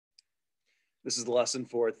This is the lesson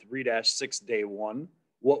for 3-6 day one.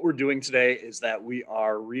 What we're doing today is that we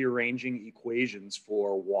are rearranging equations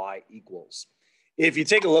for y equals. If you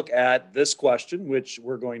take a look at this question, which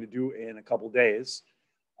we're going to do in a couple days,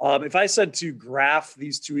 if I said to graph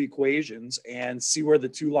these two equations and see where the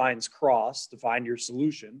two lines cross to find your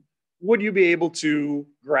solution, would you be able to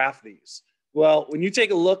graph these? Well, when you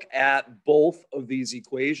take a look at both of these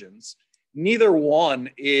equations, neither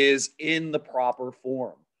one is in the proper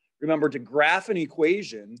form. Remember, to graph an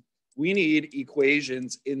equation, we need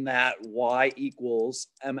equations in that y equals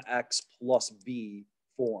mx plus b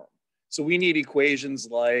form. So we need equations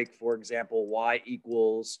like, for example, y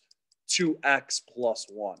equals 2x plus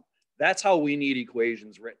 1. That's how we need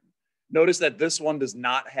equations written. Notice that this one does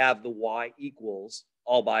not have the y equals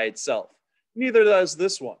all by itself. Neither does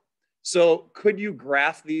this one. So could you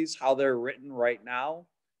graph these how they're written right now?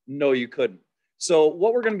 No, you couldn't. So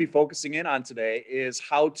what we're going to be focusing in on today is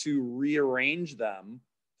how to rearrange them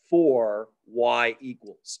for y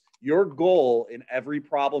equals. Your goal in every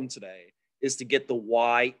problem today is to get the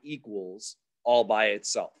y equals all by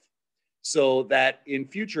itself so that in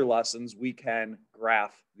future lessons we can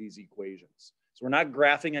graph these equations. So we're not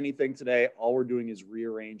graphing anything today. All we're doing is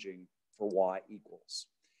rearranging for y equals.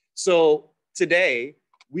 So today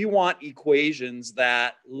we want equations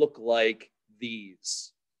that look like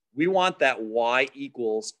these. We want that y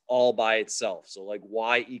equals all by itself. So like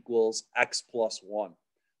y equals x plus 1.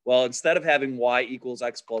 Well, instead of having y equals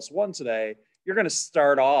x plus 1 today, you're going to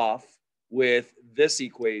start off with this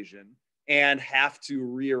equation and have to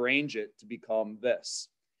rearrange it to become this.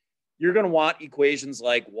 You're going to want equations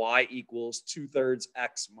like y equals 2/3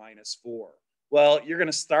 x minus 4. Well, you're going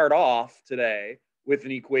to start off today with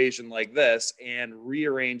an equation like this and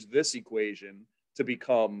rearrange this equation to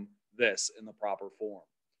become this in the proper form.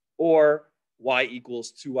 Or y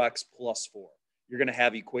equals 2x plus 4. You're going to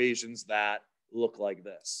have equations that look like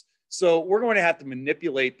this. So we're going to have to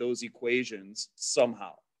manipulate those equations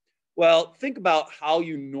somehow. Well, think about how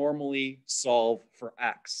you normally solve for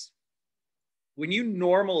x. When you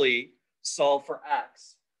normally solve for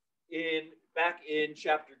x, back in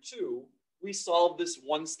chapter 2, we solved this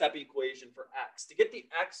one-step equation for x. To get the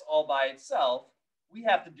x all by itself, we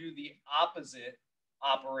have to do the opposite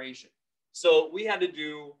operation. So we had to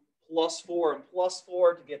do plus 4 and plus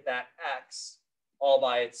 4 to get that x all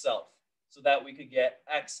by itself so that we could get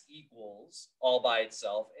x equals all by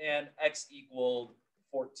itself, and x equaled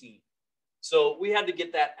 14. So we had to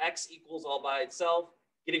get that x equals all by itself,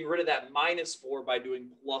 getting rid of that minus 4 by doing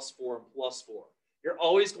plus 4 and plus 4. You're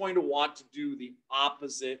always going to want to do the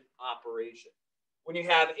opposite operation. When you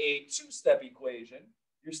have a two-step equation,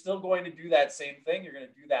 you're still going to do that same thing. You're going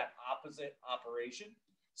to do that opposite operation.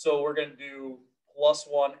 So we're going to do plus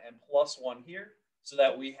 1 and plus 1 here so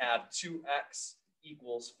that we have 2x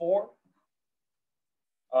equals 4.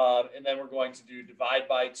 And then we're going to do divide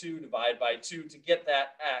by 2 to get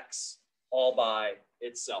that x all by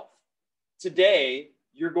itself. Today,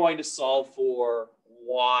 you're going to solve for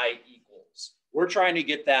y equals. We're trying to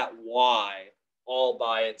get that y all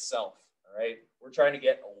by itself, all right? We're trying to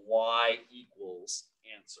get a y equals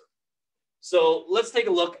answer. So let's take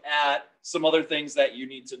a look at some other things that you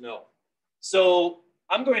need to know. So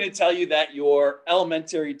I'm going to tell you that your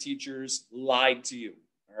elementary teachers lied to you,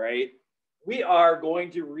 all right? We are going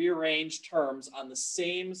to rearrange terms on the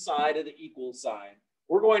same side of the equal sign.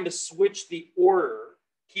 We're going to switch the order,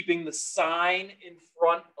 keeping the sign in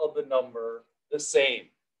front of the number the same.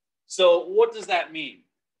 So what does that mean?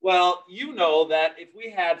 Well, you know that if we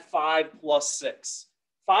had 5 plus 6,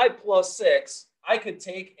 5 plus 6, I could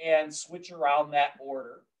take and switch around that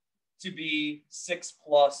order to be 6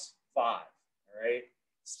 plus 5, all right?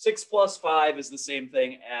 6 plus 5 is the same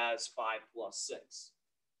thing as 5 plus 6.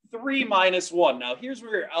 3 minus 1. Now, here's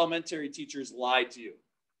where your elementary teachers lied to you.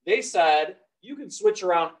 They said you can switch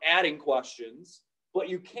around adding questions, but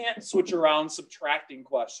you can't switch around subtracting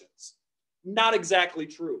questions. Not exactly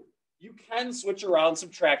true. You can switch around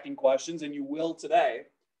subtracting questions, and you will today.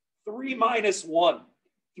 3 minus 1.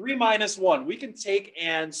 3 minus 1. We can take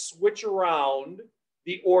and switch around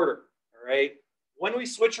the order, all right? When we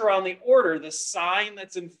switch around the order, the sign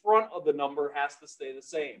that's in front of the number has to stay the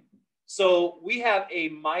same. So we have a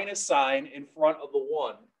minus sign in front of the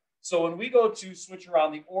 1. So when we go to switch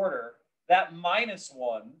around the order, that minus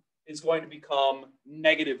 1 is going to become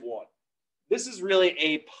negative 1. This is really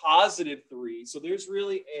a positive 3. So there's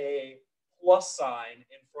really a plus sign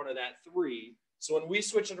in front of that 3. So when we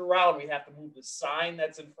switch it around, we have to move the sign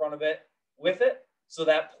that's in front of it with it. So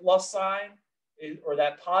that plus sign or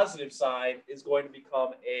that positive sign is going to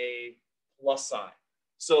become a plus sign.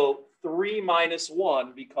 So 3 minus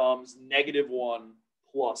 1 becomes negative 1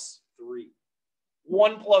 plus 3.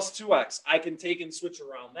 1 plus 2x. I can take and switch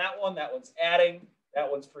around that one. That one's adding. That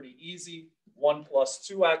one's pretty easy. 1 plus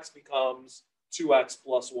 2x becomes 2x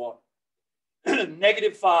plus 1.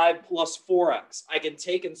 Negative 5 plus 4x. I can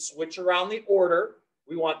take and switch around the order.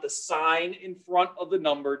 We want the sign in front of the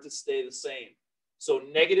number to stay the same. So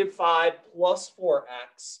negative 5 plus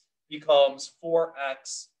 4x becomes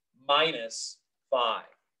 4x minus 5.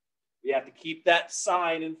 We have to keep that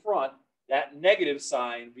sign in front. That negative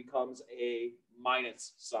sign becomes a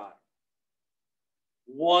minus sign.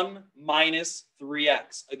 1 minus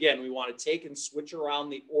 3x. Again, we want to take and switch around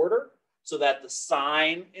the order so that the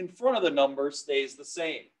sign in front of the number stays the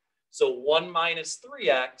same. So 1 minus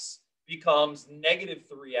 3x becomes negative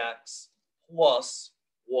 3x plus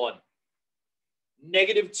 1.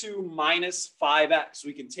 Negative 2 minus 5x.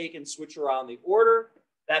 We can take and switch around the order.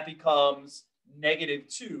 That becomes negative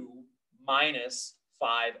 2 minus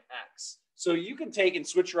 5x. So you can take and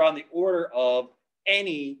switch around the order of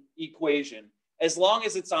any equation as long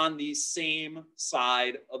as it's on the same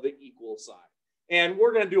side of the equal sign. And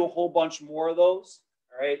we're going to do a whole bunch more of those.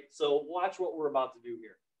 All right, so watch what we're about to do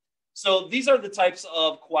here. So these are the types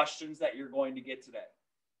of questions that you're going to get today.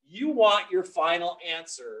 You want your final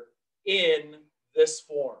answer in this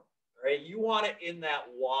form, right? You want it in that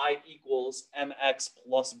y equals mx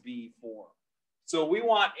plus b form. So we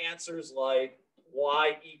want answers like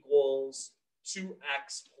y equals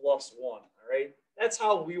 2x plus 1, all right? That's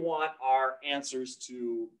how we want our answers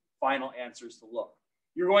to, final answers to look.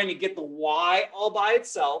 You're going to get the y all by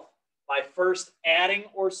itself by first adding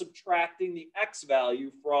or subtracting the x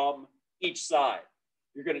value from each side.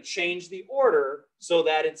 You're going to change the order so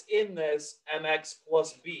that it's in this mx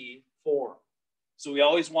plus b form. So we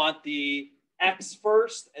always want the x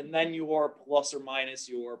first and then your plus or minus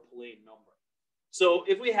your plain number. So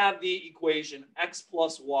if we have the equation x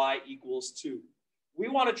plus y equals 2, we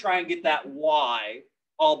want to try and get that y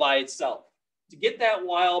all by itself. To get that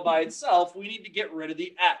y all by itself, we need to get rid of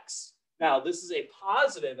the x. Now, this is a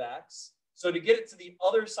positive x, so to get it to the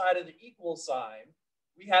other side of the equal sign,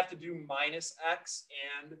 we have to do minus x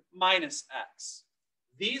and minus x.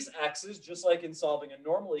 These x's, just like in solving a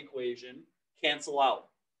normal equation, cancel out.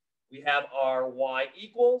 We have our y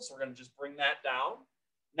equals, we're going to just bring that down.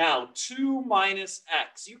 Now, 2 minus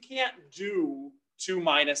x. You can't do 2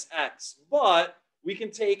 minus x, but we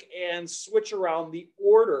can take and switch around the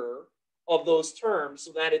order of those terms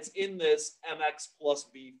so that it's in this mx plus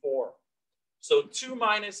b form. So 2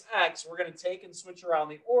 minus x, we're going to take and switch around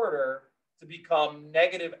the order to become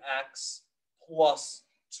negative x plus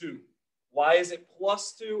 2. Why is it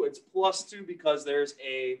plus 2? It's plus 2 because there's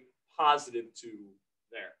a positive 2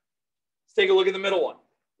 there. Let's take a look at the middle one.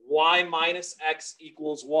 Y minus x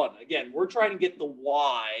equals 1. Again, we're trying to get the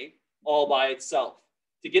y all by itself.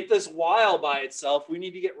 To get this y all by itself, we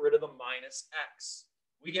need to get rid of the minus x.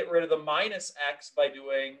 We get rid of the minus x by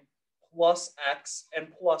doing plus x and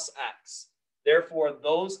plus x. Therefore,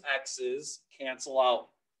 those x's cancel out.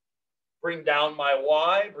 Bring down my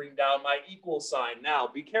y, bring down my equal sign. Now,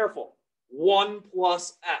 be careful. 1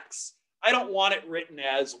 plus x. I don't want it written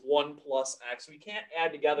as 1 plus x. We can't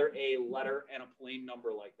add together a letter and a plain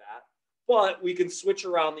number like that, but we can switch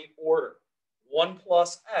around the order. 1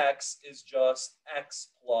 plus x is just x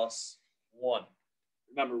plus 1.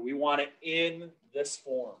 Remember, we want it in this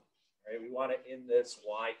form, right? We want it in this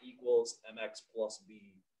y equals mx plus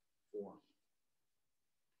b form.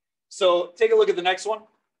 So take a look at the next one.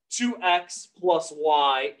 2x plus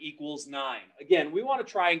y equals 9. Again, we want to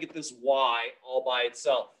try and get this y all by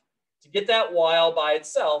itself. To get that y all by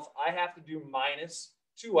itself, I have to do minus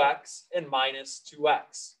 2x and minus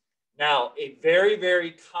 2x. Now, a very,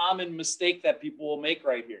 very common mistake that people will make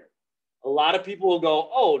right here. A lot of people will go,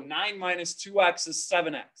 oh, 9 minus 2x is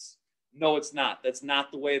 7x. No, it's not. That's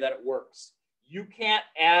not the way that it works. You can't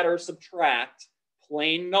add or subtract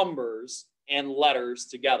plain numbers and letters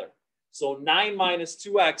together. So 9 minus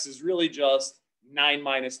 2x is really just 9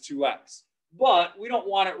 minus 2x. But we don't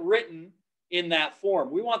want it written in that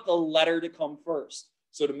form. We want the letter to come first.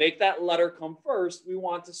 So to make that letter come first, we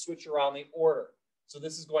want to switch around the order. So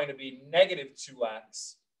this is going to be negative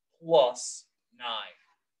 2x plus 9.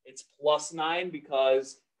 It's plus 9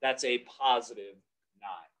 because that's a positive 9.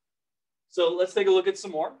 So let's take a look at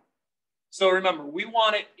some more. So remember, we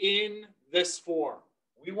want it in this form.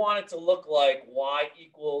 We want it to look like y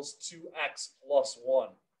equals 2x plus 1.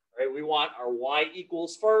 Right? We want our y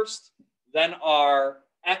equals first, then our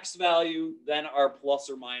x value, then our plus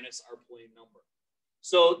or minus our plain number.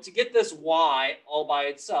 So to get this y all by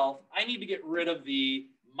itself, I need to get rid of the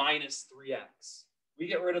minus 3x. We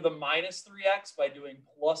get rid of the minus 3x by doing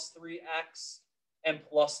plus 3x and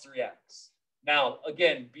plus 3x. Now,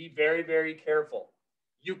 again, be very, very careful.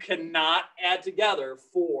 You cannot add together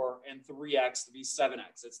 4 and 3x to be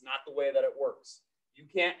 7x. It's not the way that it works. You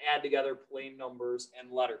can't add together plain numbers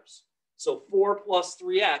and letters. So 4 plus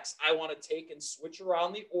 3x, I want to take and switch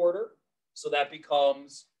around the order. So that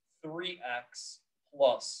becomes 3x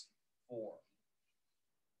plus 4.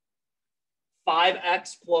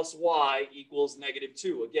 5x plus y equals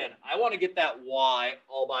 -2. Again, I want to get that y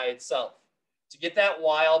all by itself. To get that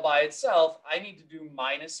y all by itself, I need to do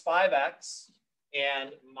minus 5x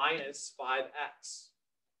and minus 5x.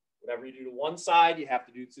 Whatever you do to one side, you have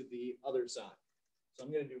to do to the other side. So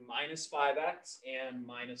I'm going to do minus 5x and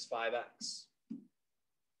minus 5x.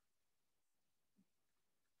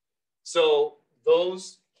 So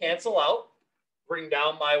those cancel out. Bring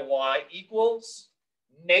down my y equals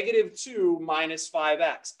 -2 minus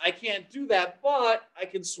 5x. I can't do that, but I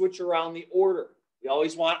can switch around the order. We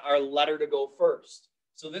always want our letter to go first.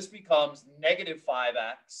 So this becomes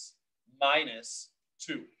 -5x minus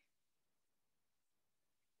 2.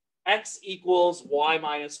 X equals y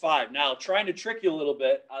minus 5. Now, trying to trick you a little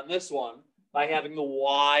bit on this one by having the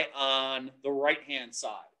y on the right-hand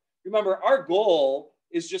side. Remember, our goal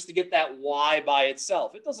is just to get that y by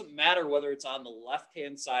itself. It doesn't matter whether it's on the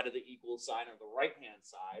left-hand side of the equal sign or the right-hand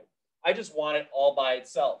side. I just want it all by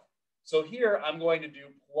itself. So here, I'm going to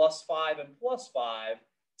do plus 5 and plus 5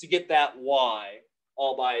 to get that y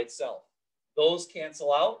all by itself. Those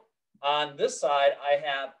cancel out. On this side, I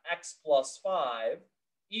have x plus 5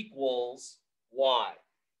 equals y.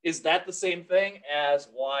 Is that the same thing as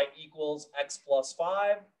y equals x plus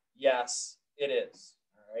 5? Yes, it is.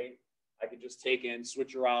 All right. I could just take and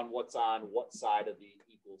switch around what's on what side of the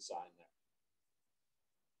equal sign there.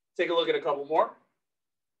 Take a look at a couple more.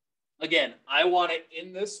 Again, I want it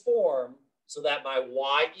in this form so that my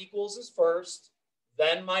y equals is first,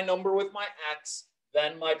 then my number with my x,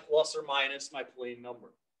 then my plus or minus my plain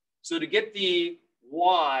number. So to get the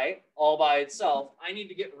y all by itself, I need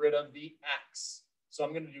to get rid of the x. So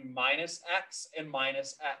I'm going to do minus x and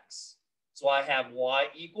minus x. So I have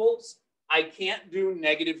y equals. I can't do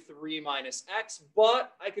 -3 minus x,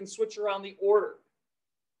 but I can switch around the order.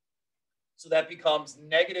 So that becomes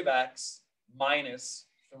 -x minus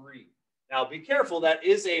 3. Now be careful, that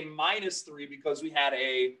is a -3 because we had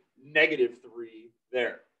a -3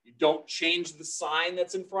 there. You don't change the sign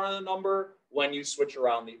that's in front of the number when you switch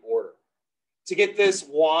around the order. To get this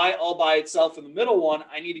y all by itself in the middle one,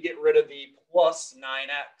 I need to get rid of the plus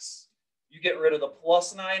 9x. You get rid of the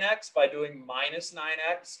plus 9x by doing minus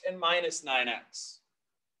 9x and minus 9x.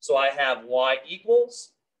 So I have y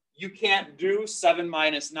equals. You can't do 7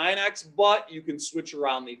 minus 9x, but you can switch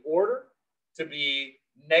around the order to be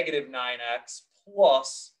 -9x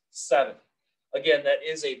plus 7. Again, that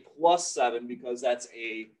is a plus 7 because that's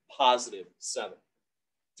a positive 7.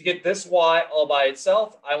 To get this y all by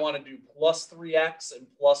itself, I want to do plus 3x and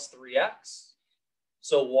plus 3x.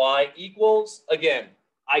 So y equals, again,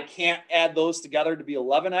 I can't add those together to be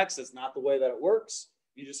 11x. That's not the way that it works.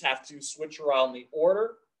 You just have to switch around the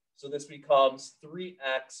order. So this becomes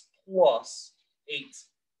 3x plus 8.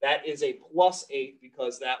 That is a plus 8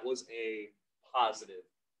 because that was a positive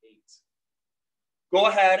 8. Go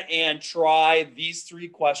ahead and try these 3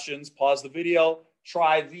 questions. Pause the video.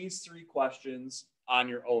 Try these 3 questions on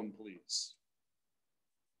your own, please.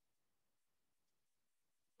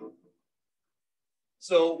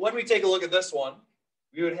 So when we take a look at this one,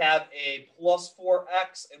 we would have a plus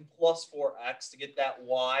 4x and plus 4x to get that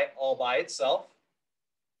y all by itself.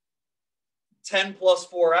 10 plus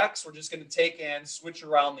 4x, we're just going to take and switch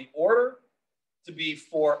around the order to be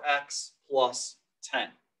 4x plus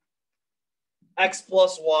 10. X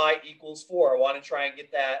plus y equals 4. I want to try and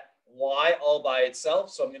get that y all by itself,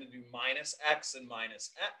 so I'm going to do minus x and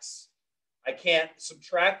minus x. I can't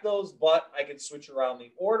subtract those, but I can switch around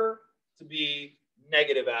the order to be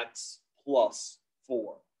 -x plus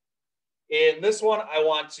 4. In this one, I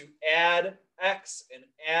want to add x and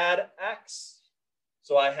add x.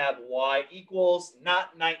 So I have y equals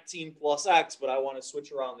not 19 plus x, but I want to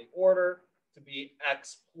switch around the order to be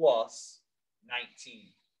x plus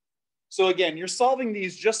 19. So again, you're solving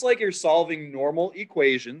these just like you're solving normal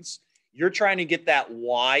equations. You're trying to get that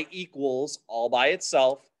y equals all by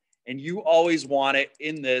itself, and you always want it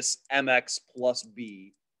in this mx plus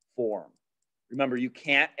b form. Remember, you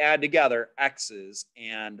can't add together x's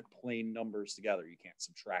and plain numbers together. You can't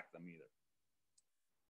subtract them either.